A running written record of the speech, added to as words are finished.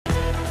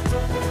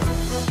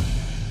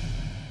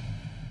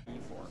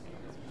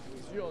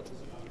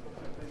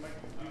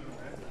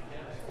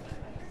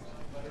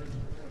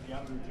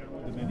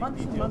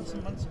months and months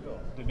and months ago.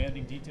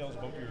 Demanding details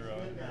about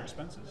your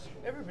expenses?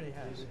 Everybody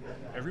has.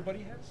 Everybody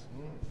has?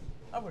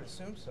 I would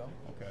assume so.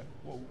 Okay.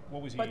 Well,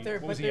 what was he, But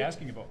what was he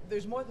asking about?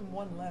 There's more than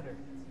one letter.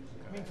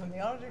 I mean, from the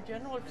Auditor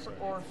General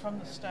or from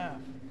the staff?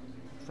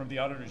 From the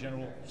Auditor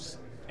General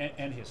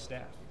and his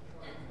staff.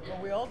 Well,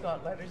 we all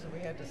got letters that we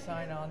had to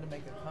sign on to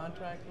make a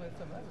contract with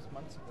them. That was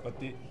months ago. But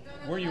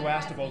were you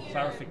asked about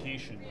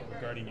clarification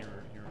regarding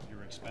your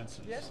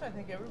expenses? Yes, I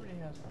think everybody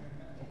has them.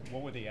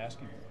 What were they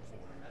asking for?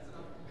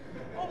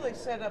 Oh, they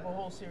set up a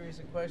whole series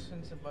of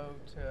questions about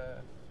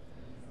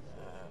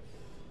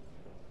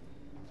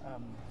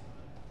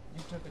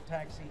you took a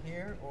taxi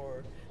here,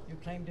 or you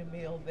claimed a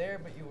meal there,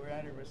 but you were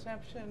at a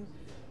reception.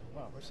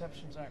 Well,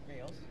 receptions aren't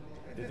meals.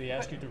 Did they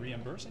ask you to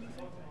reimburse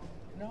anything?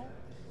 No.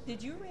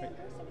 Did you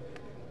reimburse them?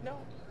 No.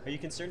 Are you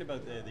concerned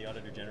about the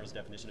Auditor General's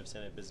definition of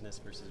Senate business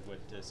versus what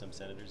some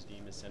senators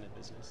deem as Senate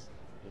business?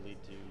 Will lead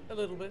to A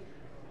little bit.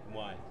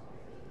 why?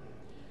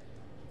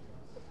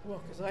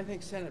 Well, because I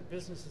think Senate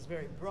business is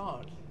very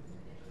broad.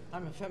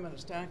 I'm a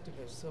feminist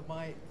activist, so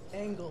my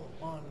angle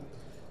on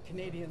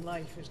Canadian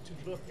life is to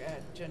look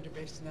at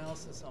gender-based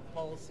analysis on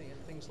policy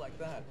and things like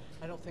that.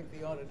 I don't think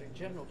the Auditor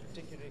General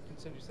particularly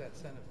considers that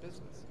Senate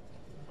business.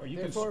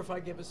 Therefore, if I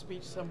give a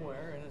speech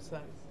somewhere and it's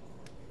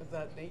of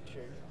that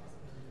nature,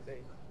 they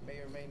may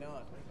or may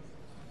not.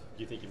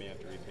 Do you think you may have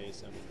to repay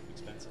some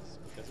expenses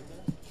because of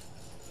that?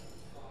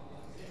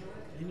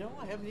 You know,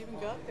 I haven't even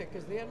got there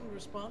because they haven't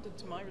responded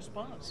to my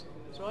response.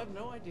 So I have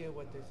no idea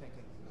what they're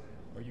thinking.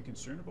 Are you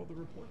concerned about the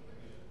report?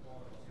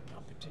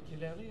 Not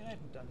particularly. I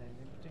haven't done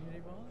anything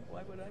particularly wrong.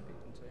 Why would I be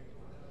concerned?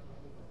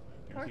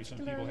 Apparently some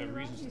people have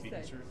reasons to be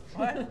concerned.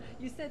 What?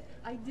 You said,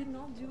 I did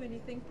not do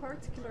anything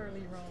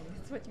particularly wrong.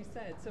 That's what you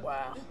said. So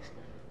Wow.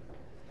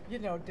 You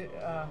know,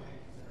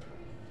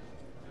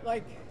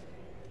 like,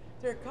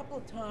 there are a couple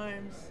of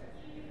times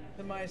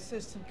that my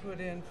assistant put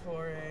in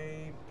for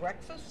a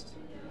breakfast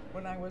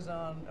when I was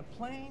on a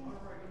plane,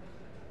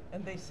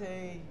 and they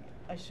say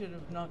I should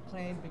have not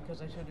claimed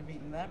because I should have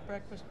eaten that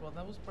breakfast. Well,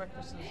 those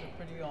breakfasts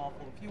are pretty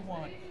awful. If you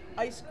want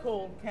ice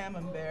cold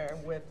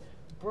Camembert with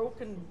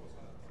broken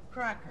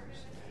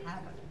crackers,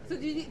 have it. So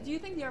do you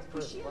think they are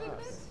pushy a little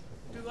bit?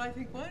 Do I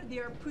think what? They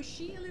are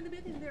pushy a little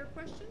bit in their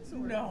questions? Or?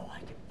 No,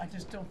 I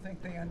just don't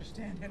think they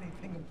understand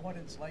anything of what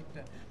it's like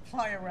to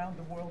fly around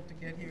the world to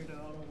get here to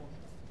Ottawa.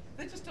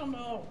 They just don't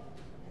know.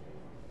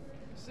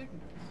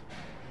 Signals.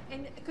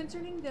 And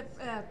concerning the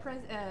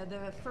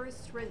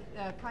first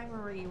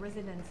primary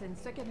residence and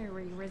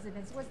secondary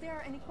residence, was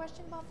there any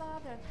question about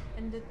that?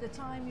 And the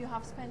time you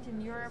have spent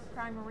in your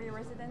primary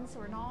residence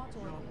or not?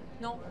 Or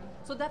no?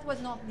 So that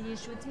was not the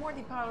issue. It's more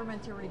the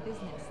parliamentary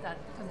business that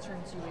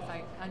concerns you, if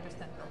I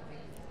understand correctly.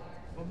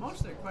 Well, most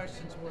of their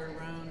questions were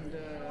around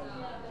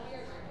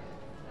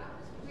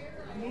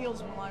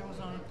meals while I was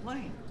on a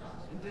plane,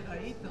 and did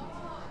I eat them?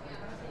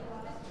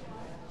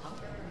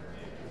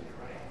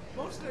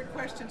 Most of their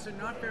questions are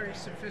not very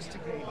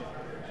sophisticated,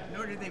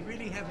 nor do they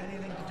really have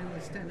anything to do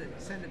with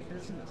Senate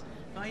business.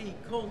 If I eat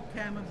cold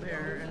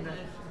Camembert and a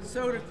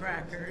soda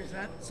cracker, is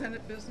that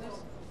Senate business?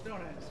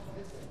 Don't ask.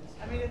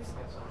 I mean,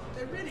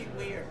 they're really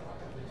weird.